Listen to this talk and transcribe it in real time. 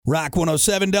Rock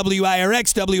 107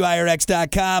 WIRX,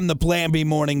 WIRX.com, the Plan B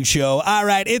Morning Show. All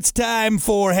right, it's time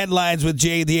for Headlines with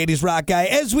Jay, the 80s rock guy,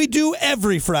 as we do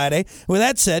every Friday. With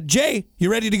that said, Jay, you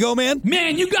ready to go, man?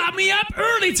 Man, you got me up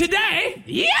early today.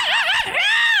 Yeah!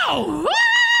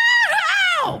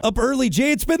 Up early,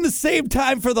 Jay. It's been the same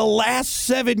time for the last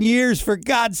 7 years, for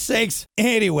God's sakes.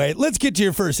 Anyway, let's get to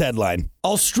your first headline.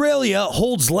 Australia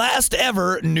holds last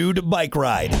ever nude bike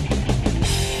ride.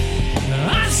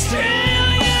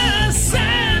 Australia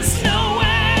says no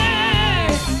way,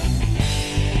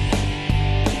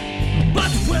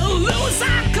 but we'll lose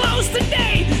our clothes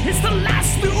today. It's the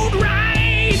last nude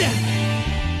ride.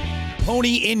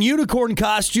 Pony in unicorn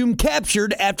costume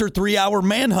captured after 3-hour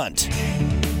manhunt.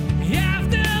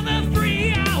 After the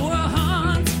 3-hour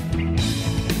hunt,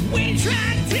 we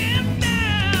tracked him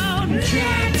down.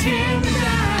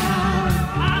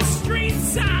 Our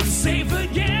streets are safe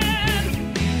again.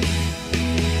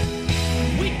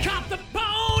 We caught the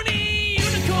pony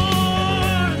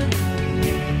unicorn.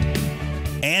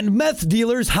 And meth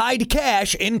dealers hide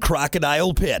cash in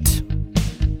crocodile pit.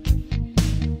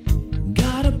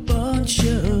 Got a bunch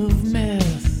of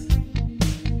meth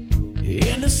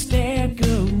in a stack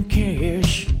of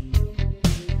cash.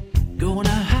 Gonna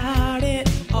hide it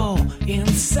all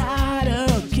inside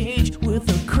a cage with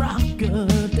a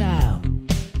crocodile.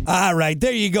 All right,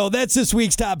 there you go. That's this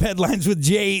week's top headlines with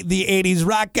Jay, the 80s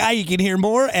rock guy. You can hear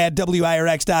more at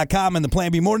WIRX.com and the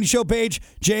Plan B Morning Show page.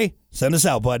 Jay, send us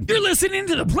out, bud. You're listening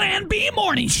to the Plan B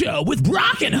Morning Show with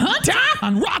Brock and Hunter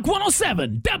on Rock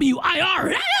 107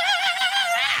 WIRX.